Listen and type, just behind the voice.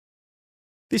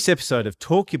This episode of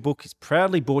Talk Your Book is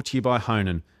proudly brought to you by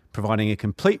Honan, providing a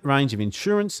complete range of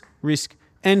insurance, risk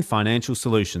and financial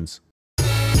solutions.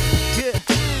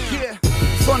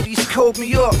 Fundies called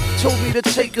me up, told me to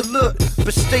take a look,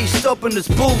 but stay stubborn as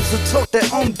bulls and talk their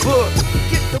own book.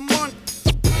 Get the money,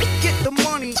 get the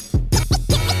money,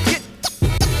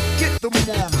 get the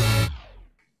money.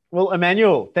 Well,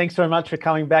 Emmanuel, thanks very much for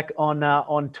coming back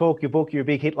on Talk Your Book. You were a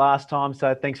big hit last time,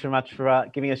 so thanks very much for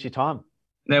giving us your time.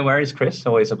 No worries, Chris.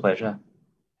 Always a pleasure.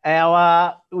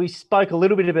 We spoke a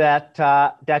little bit about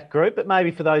Dat Group, but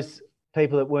maybe for those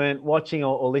people that weren't watching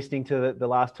or listening to the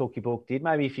last Talk Your Book did,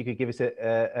 maybe if you could give us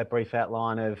a brief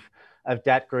outline of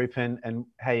Dat Group and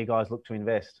how you guys look to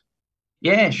invest.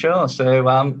 Yeah, sure. So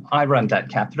I run Dat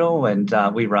Capital and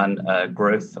we run a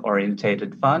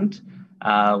growth-orientated fund.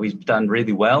 We've done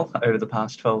really well over the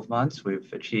past 12 months.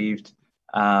 We've achieved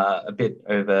a bit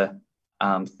over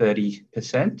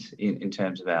 30% in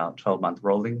terms of our 12-month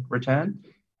rolling return.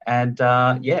 And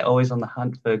always on the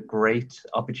hunt for great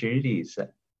opportunities.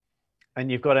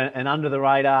 And you've got an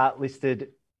under-the-radar listed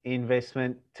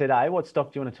investment today. What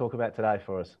stock do you want to talk about today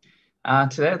for us?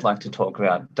 Today I'd like to talk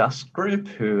about Dusk Group,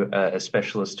 who are a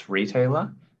specialist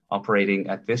retailer operating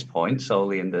at this point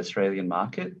solely in the Australian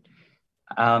market.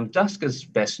 Dusk is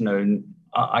best known,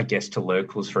 I guess, to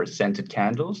locals for its scented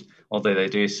candles, although they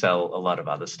do sell a lot of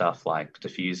other stuff like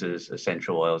diffusers,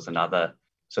 essential oils, and other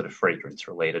sort of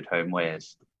fragrance-related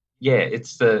homewares. Yeah,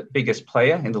 it's the biggest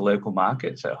player in the local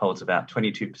market, so it holds about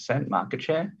 22% market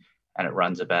share, and it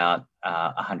runs about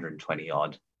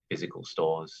 120-odd physical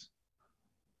stores.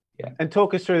 Yeah. And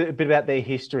talk us through a bit about their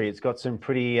history. It's got some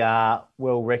pretty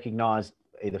well-recognised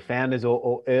either founders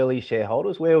or early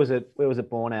shareholders. Where was it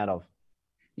born out of?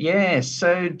 Yeah,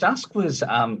 so Dusk was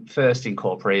first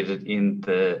incorporated in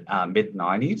the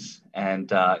mid-90s,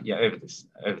 and over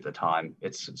the time,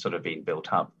 it's sort of been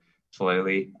built up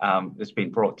slowly. It's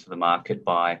been brought to the market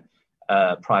by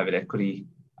a private equity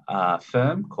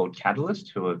firm called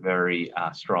Catalyst, who are very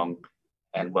strong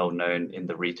and well-known in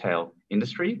the retail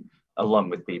industry, along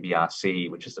with BBRC,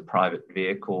 which is the private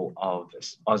vehicle of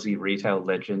Aussie retail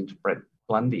legend Brett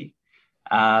Blundy.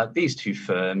 These two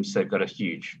firms, they've got a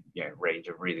huge range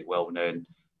of really well-known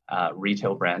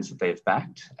retail brands that they've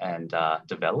backed and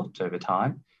developed over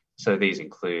time. So these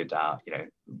include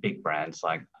big brands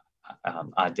like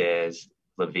Ardèze,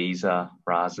 Lovisa,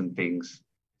 Bras and Things,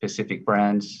 Pacific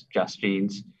Brands, Just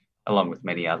Jeans, along with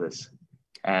many others.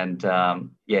 And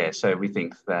so we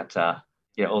think that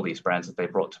all these brands that they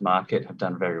brought to market have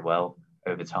done very well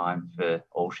over time for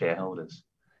all shareholders.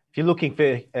 If you're looking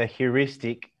for a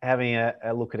heuristic, having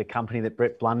a look at a company that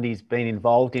Brett Blundy's been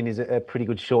involved in is a pretty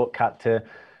good shortcut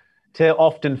to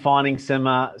often finding some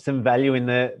value in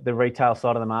the retail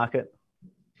side of the market.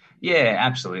 Yeah,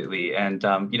 absolutely. And,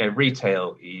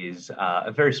 retail is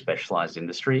a very specialised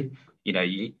industry.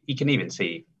 You can even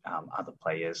see other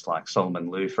players like Solomon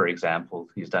Lew, for example,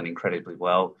 who's done incredibly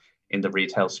well in the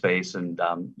retail space. And,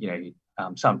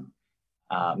 some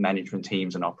management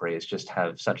teams and operators just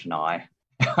have such an eye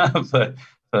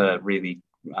for really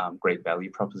great value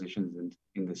propositions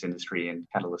in this industry. And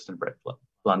Catalyst and Brett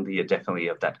Blundy are definitely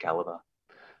of that calibre.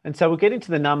 And so we'll get into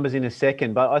the numbers in a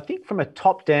second, but I think from a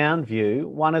top-down view,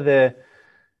 one of the,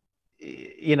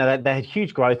 they had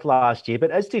huge growth last year,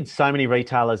 but as did so many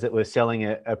retailers that were selling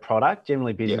a product,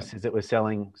 generally businesses that were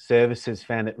selling services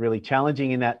found it really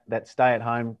challenging in that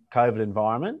stay-at-home COVID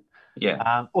environment,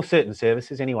 or certain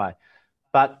services anyway.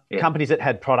 But companies that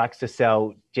had products to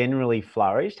sell generally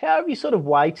flourished. How have you sort of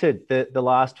weighted the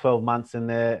last 12 months and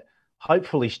the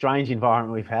hopefully strange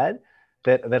environment we've had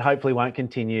that hopefully won't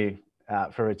continue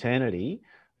for eternity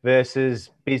versus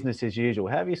business as usual?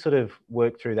 How have you sort of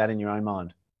worked through that in your own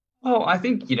mind? Well, I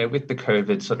think, with the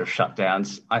COVID sort of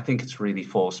shutdowns, I think it's really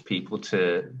forced people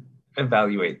to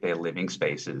evaluate their living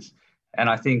spaces. And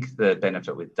I think the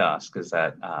benefit with Dusk is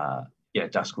that,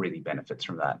 Dusk really benefits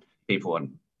from that. People,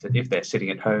 if they're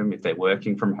sitting at home, if they're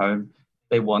working from home,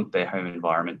 they want their home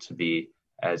environment to be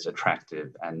as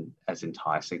attractive and as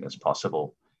enticing as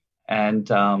possible.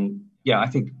 And, I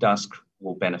think Dusk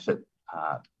will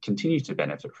continue to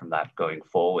benefit from that going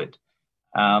forward.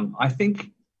 I think,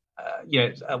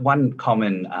 one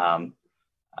common,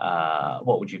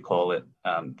 what would you call it,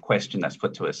 question that's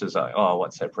put to us is,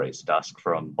 what separates Dusk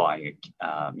from buying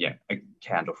a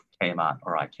candle from Kmart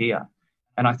or IKEA?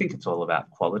 And I think it's all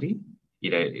about quality.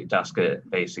 Dusk,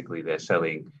 basically, they're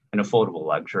selling an affordable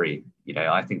luxury.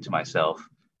 I think to myself,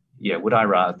 would I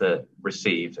rather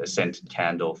receive a scented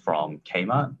candle from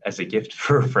Kmart as a gift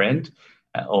for a friend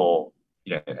or,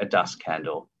 a Dusk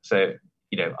candle? So,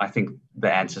 I think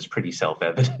the answer is pretty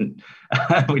self-evident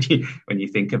when you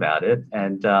think about it.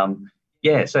 And,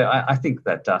 Yeah, so I think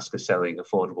that Dusk is selling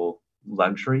affordable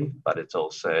luxury, but it's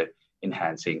also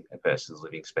enhancing a person's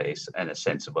living space and a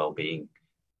sense of well-being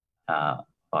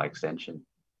by extension.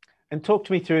 And talk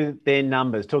to me through their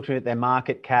numbers. Talk to me about their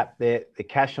market cap, the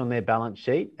cash on their balance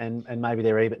sheet, and maybe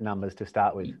their EBIT numbers to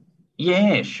start with.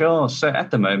 Yeah, sure. So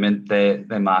at the moment,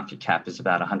 their market cap is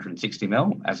about 160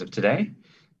 mil as of today.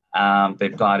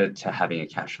 They've guided to having a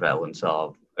cash balance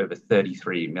of over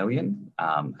 33 million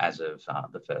as of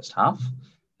the first half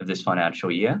of this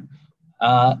financial year.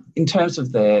 In terms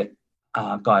of their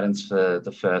guidance for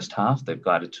the first half, they've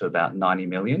guided to about 90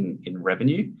 million in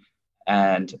revenue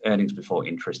and earnings before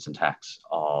interest and tax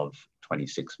of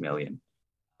 26 million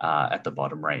at the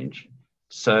bottom range.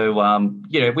 So,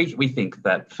 we think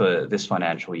that for this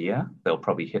financial year, they'll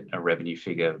probably hit a revenue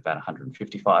figure of about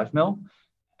 155 mil.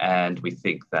 And we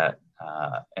think that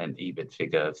an EBIT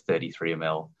figure of 33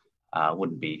 mil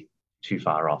wouldn't be too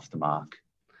far off the mark.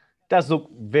 Does look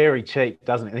very cheap,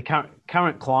 doesn't it? In the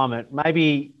current climate,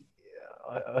 maybe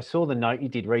I saw the note you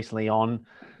did recently on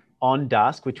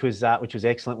Dusk, which was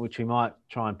excellent, which we might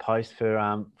try and post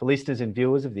for listeners and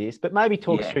viewers of this. But maybe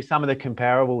talk through some of the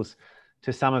comparables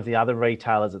to some of the other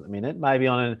retailers at the minute, maybe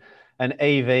on an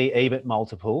EV EBIT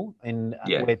multiple, and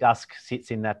where Dusk sits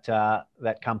in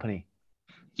that company.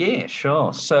 Yeah,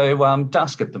 sure. So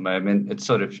Dusk at the moment,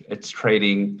 it's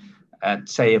trading at,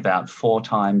 say, about 4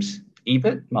 times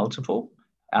EBIT multiple.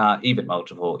 EBIT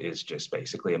multiple is just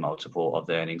basically a multiple of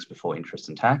the earnings before interest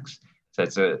and tax.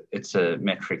 So it's a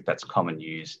metric that's commonly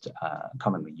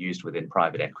used within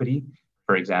private equity,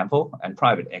 for example. And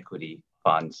private equity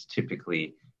funds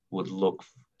typically would look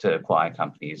to acquire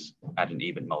companies at an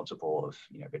EBIT multiple of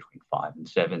between 5 and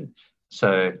 7.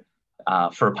 So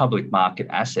for a public market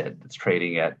asset that's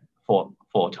trading at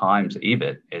four times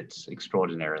EBIT, it's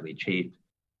extraordinarily cheap.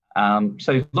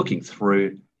 So looking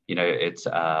through, its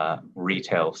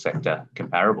retail sector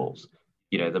comparables,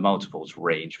 the multiples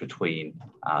range between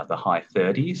the high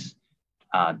 30s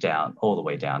down all the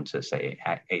way down to, say,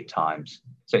 8 times.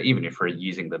 So even if we're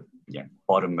using the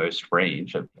bottommost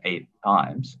range of 8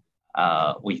 times,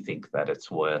 we think that it's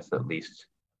worth at least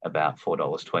about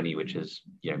 $4.20, which is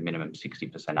minimum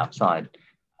 60% upside,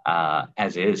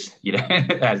 as is,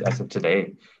 as of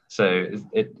today. So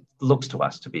it looks to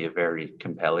us to be a very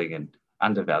compelling and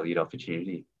undervalued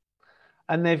opportunity.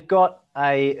 And they've got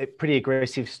a pretty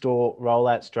aggressive store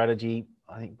rollout strategy.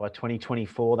 I think by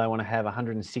 2024 they want to have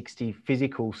 160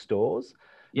 physical stores.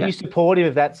 Are you supportive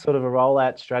of that sort of a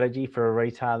rollout strategy for a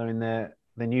retailer in the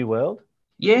new world?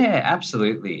 Yeah,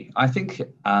 absolutely. I think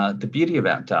the beauty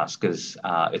about Dusk is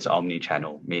it's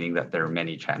omni-channel, meaning that there are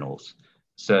many channels.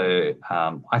 So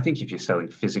I think if you're selling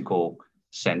physical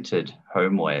centered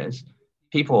homewares,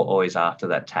 people are always after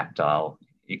that tactile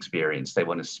experience. They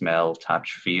want to smell,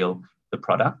 touch, feel the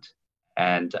product,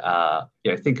 and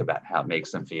think about how it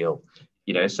makes them feel.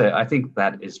 So I think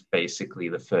that is basically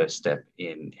the first step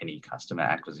in any customer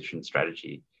acquisition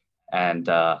strategy. And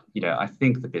I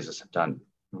think the business have done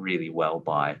really well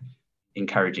by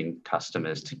encouraging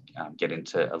customers to get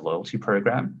into a loyalty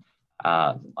program.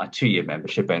 A 2-year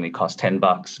membership only costs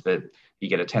 $10, but you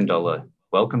get a $10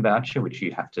 welcome voucher, which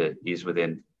you have to use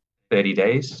within 30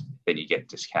 days. Then you get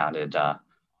discounted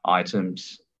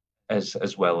items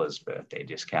as well as birthday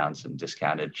discounts and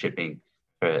discounted shipping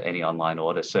for any online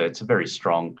order. So it's a very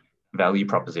strong value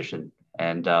proposition.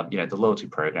 And, the loyalty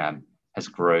program has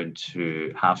grown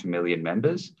to 500,000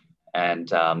 members.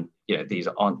 And,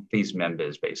 these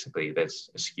members, basically, there's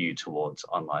a skew towards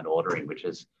online ordering, which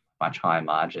is much higher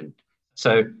margin.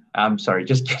 So,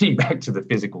 just getting back to the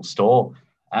physical store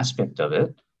aspect of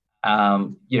it,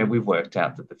 we've worked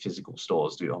out that the physical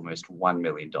stores do almost $1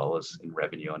 million in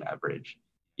revenue on average.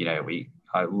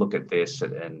 I look at this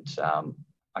and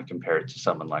I compare it to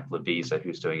someone like Lovisa,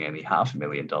 who's doing only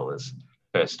 $500,000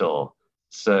 per store.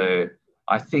 So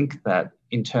I think that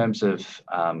in terms of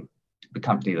the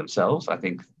company themselves, I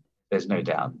think there's no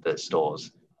doubt the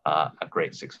stores are a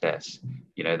great success.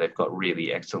 They've got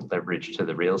really excellent leverage to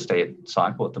the real estate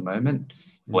cycle at the moment,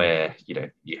 where,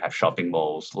 you have shopping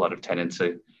malls, a lot of tenants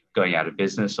are going out of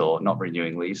business or not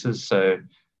renewing leases. So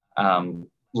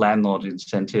landlord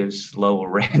incentives, lower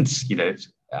rents,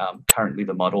 currently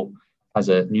the model has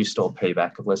a new store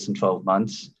payback of less than 12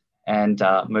 months. And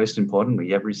most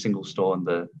importantly, every single store in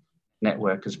the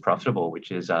network is profitable,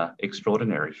 which is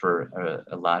extraordinary for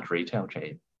a large retail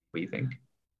chain, we think.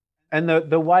 And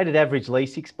the weighted average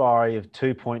lease expiry of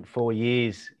 2.4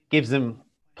 years gives them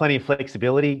plenty of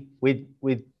flexibility with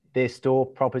their store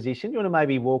proposition. You want to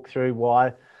maybe walk through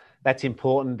why that's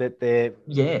important, that their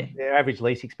average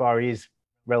lease expiry is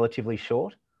relatively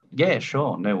short? Yeah,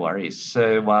 sure, no worries.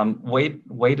 So,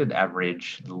 weighted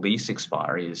average lease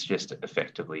expiry is just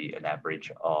effectively an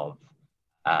average of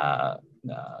uh,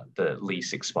 the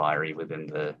lease expiry within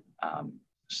the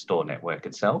store network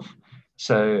itself.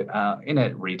 So, in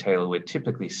a retailer, we'd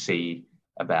typically see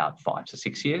about 5 to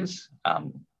 6 years.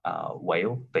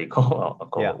 Whale, they call I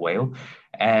call Yeah. it whale,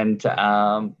 and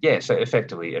yeah, so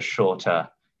effectively a shorter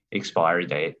expiry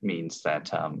date means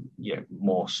that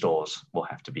more stores will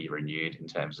have to be renewed in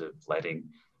terms of letting.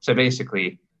 So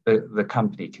basically, the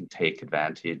company can take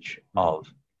advantage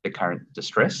of the current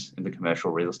distress in the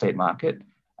commercial real estate market,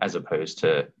 as opposed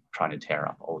to trying to tear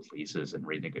up old leases and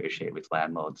renegotiate with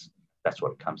landlords. That's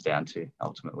what it comes down to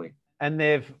ultimately. And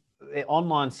their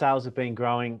online sales have been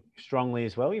growing strongly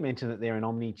as well. You mentioned that they're an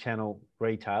omni-channel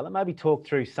retailer. Maybe talk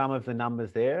through some of the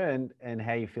numbers there and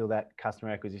how you feel that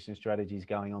customer acquisition strategy is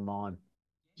going online.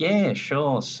 Yeah,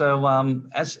 sure. So,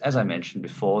 as I mentioned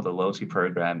before, the loyalty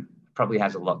program probably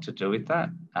has a lot to do with that.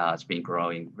 It's been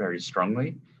growing very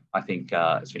strongly. I think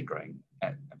it's been growing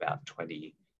at about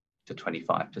 20 to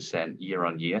 25% year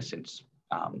on year since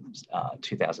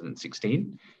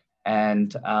 2016.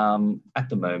 And at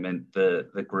the moment,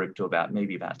 the group do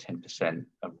maybe about 10%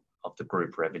 of the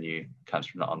group revenue comes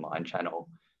from the online channel.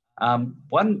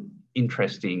 One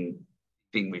interesting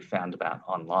thing we found about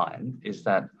online is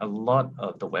that a lot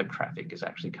of the web traffic is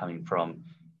actually coming from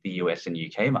the US and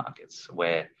UK markets,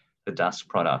 where the Dusk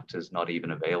product is not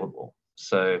even available.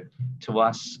 So to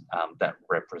us, that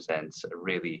represents a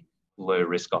really low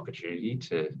risk opportunity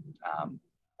to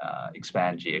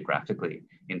expand geographically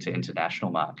into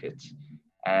international markets.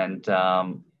 And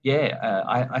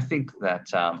I think that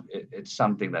it's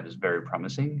something that is very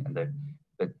promising, and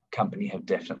the company have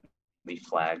definitely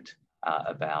flagged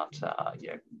about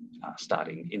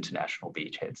starting international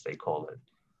beachheads, they call it.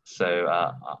 So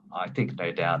I think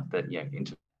no doubt that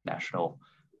international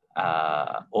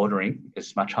ordering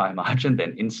is much higher margin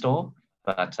than in-store,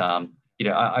 but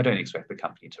I don't expect the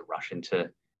company to rush into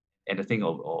anything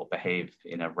or behave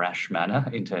in a rash manner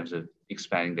in terms of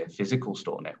expanding their physical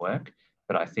store network.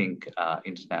 But I think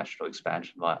international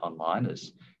expansion via online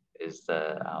is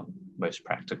the most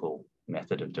practical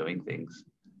method of doing things.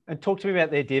 And talk to me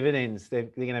about their dividends. They're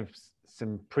going to have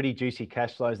some pretty juicy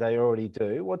cash flows. They already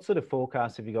do. What sort of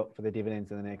forecast have you got for the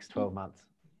dividends in the next 12 months?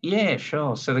 Yeah,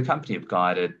 sure. So the company have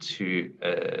guided to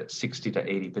a 60 to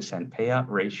 80% payout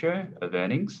ratio of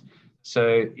earnings.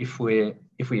 So if we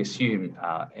assume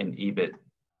an EBIT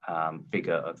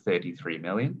figure of 33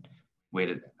 million,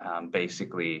 we'd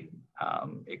basically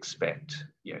expect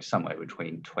somewhere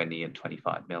between 20 and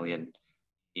 25 million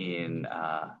in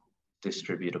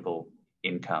distributable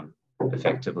income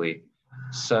effectively.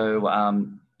 So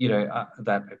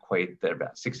that equates to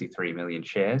about 63 million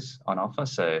shares on offer.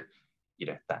 So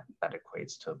that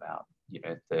equates to about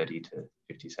 30 to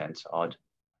 50 cents odd,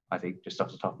 I think, just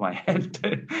off the top of my head.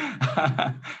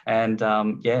 And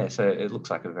so it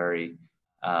looks like a very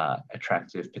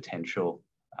attractive potential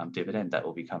dividend that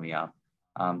will be coming up.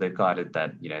 They've guided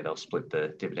that they'll split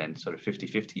the dividend sort of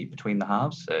 50-50 between the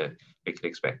halves, so we could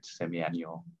expect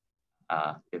semi-annual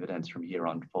dividends from here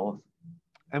on forth.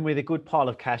 And with a good pile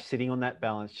of cash sitting on that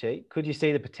balance sheet, could you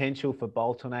see the potential for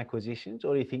bolt-on acquisitions,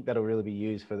 or do you think that'll really be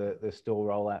used for the store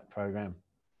rollout program?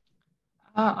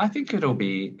 I think it'll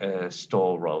be a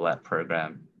store rollout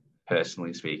program,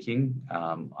 personally speaking.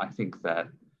 I think that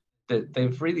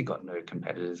they've really got no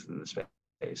competitors in the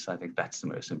space. I think that's the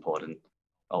most important,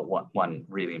 or one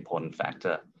really important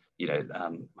factor.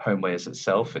 Homewares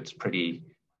itself, it's pretty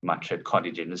much a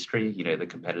cottage industry. The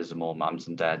competitors are more mums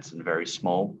and dads and very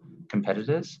small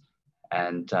competitors.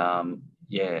 And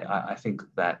I think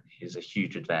that is a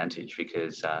huge advantage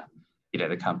because,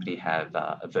 the company have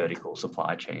a vertical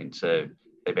supply chain. So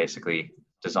they basically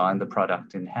design the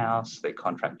product in-house, they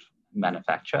contract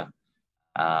manufacture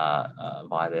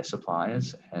via their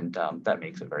suppliers, and that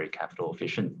makes it very capital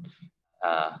efficient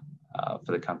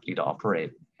for the company to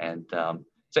operate. And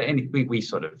so we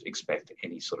sort of expect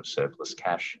any sort of surplus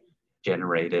cash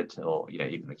generated, or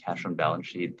even the cash on balance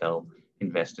sheet, they'll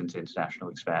invest into international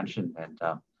expansion. And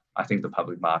I think the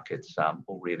public markets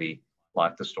will really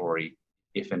like the story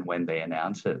if and when they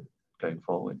announce it going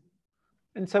forward.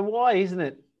 And so why isn't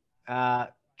it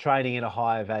trading at a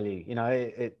higher value?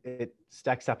 It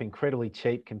stacks up incredibly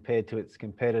cheap compared to its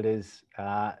competitors.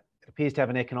 It appears to have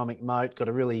an economic moat, got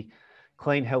a really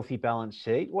clean, healthy balance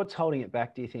sheet. What's holding it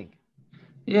back, do you think?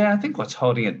 Yeah, I think what's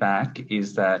holding it back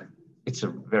is that it's a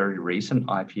very recent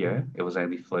IPO. It was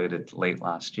only floated late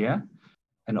last year.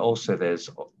 And also there's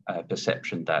a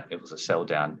perception that it was a sell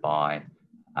down by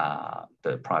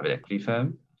the private equity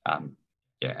firm and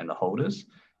the holders.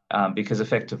 because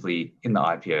effectively in the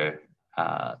IPO,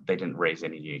 they didn't raise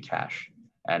any new cash.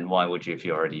 And why would you if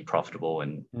you're already profitable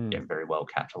and very well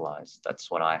capitalized?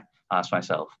 That's what I asked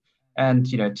myself. And,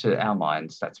 to our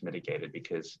minds, that's mitigated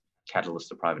because Catalyst,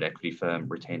 the private equity firm,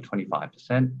 retained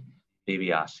 25%.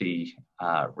 BBRC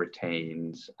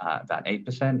retains about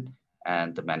 8%.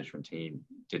 And the management team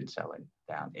didn't sell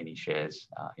down any shares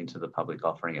into the public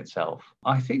offering itself.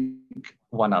 I think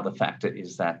one other factor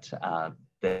is that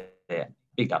their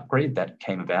big upgrade that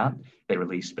came about, they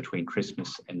released between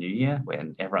Christmas and New Year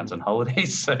when everyone's on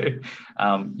holidays. So,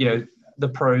 the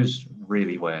pros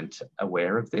really weren't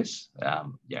aware of this. I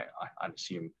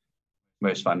assume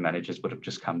most fund managers would have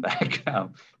just come back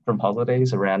from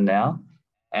holidays around now.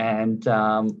 And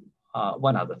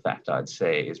one other factor I'd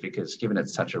say is because given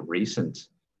it's such a recent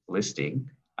listing,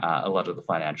 a lot of the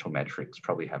financial metrics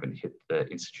probably haven't hit the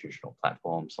institutional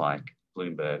platforms like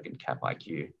Bloomberg and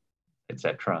CapIQ,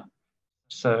 etc.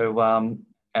 So,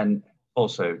 and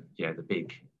also, the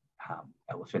big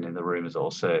elephant in the room is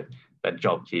also that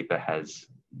JobKeeper has,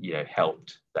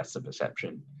 helped. That's the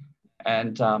perception.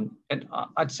 And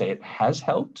I'd say it has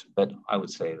helped, but I would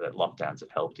say that lockdowns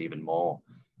have helped even more.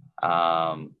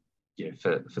 For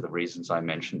the reasons I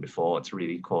mentioned before, it's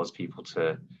really caused people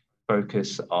to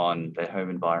focus on their home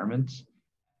environments.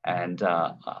 And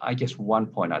I guess one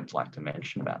point I'd like to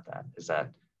mention about that is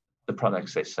that the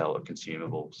products they sell are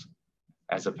consumables,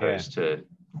 as opposed to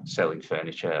selling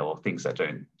furniture or things that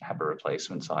don't have a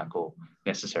replacement cycle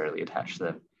necessarily attached to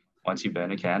them. Once you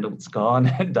burn a candle, it's gone,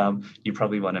 and you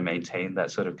probably want to maintain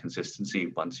that sort of consistency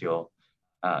once you're,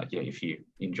 if you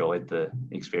enjoyed the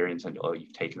experience or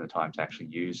you've taken the time to actually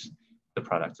use the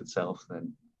product itself,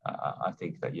 then I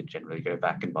think that you'd generally go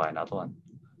back and buy another one.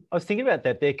 I was thinking about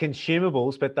that. They're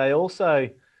consumables, but they also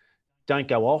don't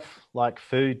go off like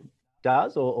food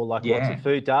does or like lots of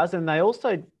food does. And they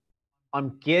also,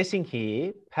 I'm guessing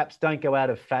here, perhaps don't go out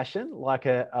of fashion like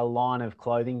a line of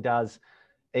clothing does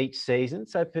each season.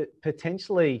 So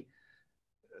potentially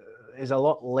there's a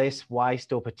lot less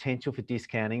waste or potential for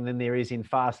discounting than there is in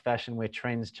fast fashion where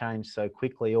trends change so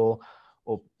quickly, or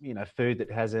food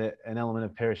that has an element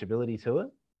of perishability to it.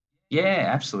 Yeah,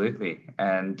 absolutely.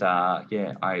 And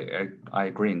I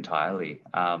agree entirely.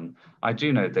 I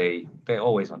do know they're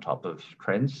always on top of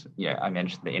trends. Yeah, I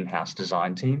mentioned the in-house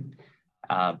design team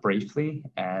briefly,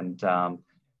 and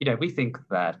we think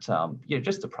that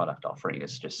just the product offering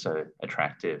is just so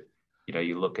attractive.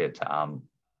 You look at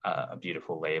a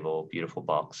beautiful label, beautiful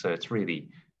box, so it's really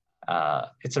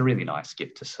it's a really nice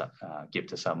gift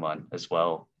to someone as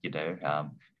well.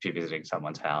 If you're visiting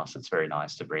someone's house, it's very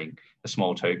nice to bring a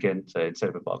small token. So instead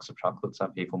of a box of chocolate,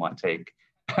 some people might take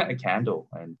a candle,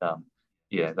 and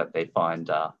that they find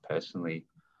personally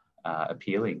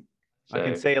appealing. So, I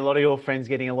can see a lot of your friends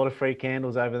getting a lot of free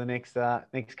candles over the next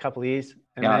couple of years.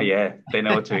 And they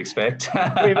know what to expect.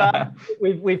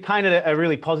 We've painted a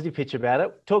really positive picture about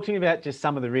it. Talk to me about just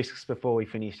some of the risks before we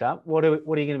finish up. What are you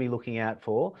going to be looking out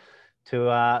for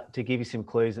to give you some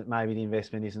clues that maybe the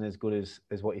investment isn't as good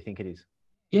as what you think it is?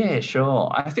 Yeah,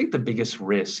 sure. I think the biggest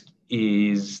risk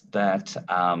is that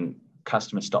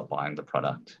customers stop buying the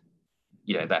product.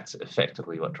 That's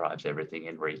effectively what drives everything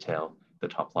in retail, the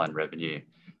top line revenue.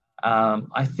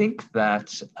 I think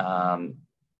that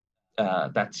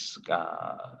that's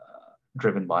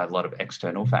driven by a lot of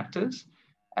external factors.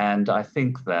 And I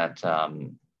think that,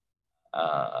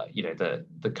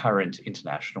 the current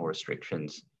international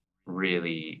restrictions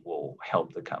really will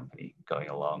help the company going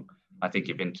along. I think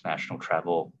if international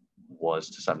travel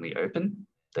was to suddenly open,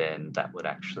 then that would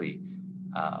actually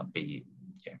be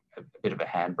a bit of a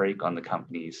handbrake on the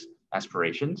company's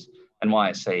aspirations. And why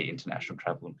I say international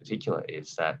travel in particular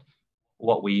is that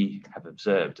what we have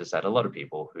observed is that a lot of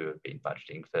people who have been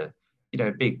budgeting for,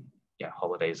 big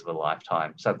holidays of a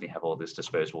lifetime suddenly have all this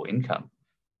disposable income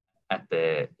at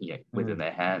their, within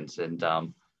their hands. And,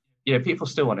 people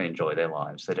still want to enjoy their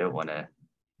lives. They don't want to,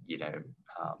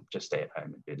 just stay at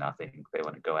home and do nothing. They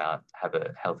want to go out, have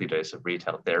a healthy dose of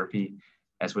retail therapy,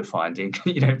 as we're finding,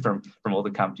 from all the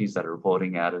companies that are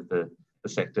reporting out of the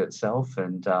sector itself.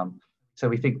 And so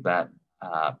we think that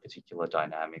particular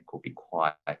dynamic will be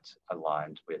quite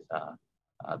aligned with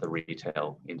the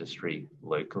retail industry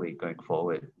locally going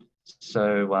forward.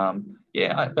 So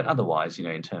but otherwise,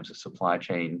 in terms of supply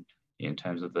chain, in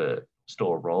terms of the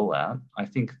store rollout, I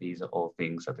think these are all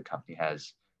things that the company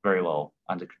has very well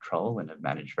under control and have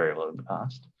managed very well in the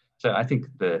past. So I think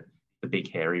the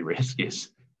big hairy risk is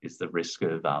the risk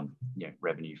of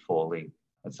revenue falling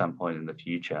at some point in the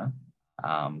future.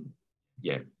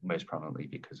 Most prominently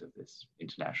because of this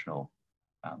international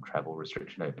travel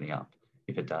restriction opening up,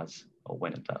 if it does, or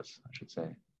when it does, I should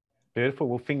say. Beautiful.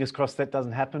 Well, fingers crossed that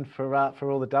doesn't happen for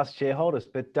all the Dust shareholders.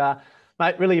 But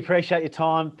mate, really appreciate your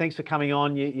time. Thanks for coming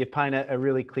on. You paint a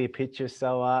really clear picture,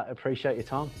 so appreciate your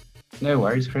time. No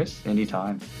worries, Chris.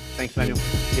 Anytime. Thanks, Manuel.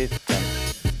 Cheers.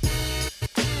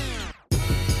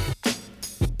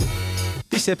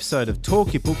 This episode of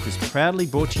Talk Your Book was proudly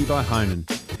brought to you by Honan,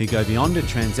 who go beyond a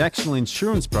transactional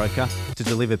insurance broker to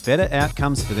deliver better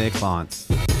outcomes for their clients.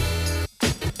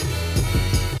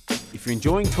 If you're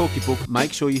enjoying Talk Your Book,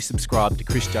 make sure you subscribe to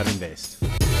Chris Judd Invest.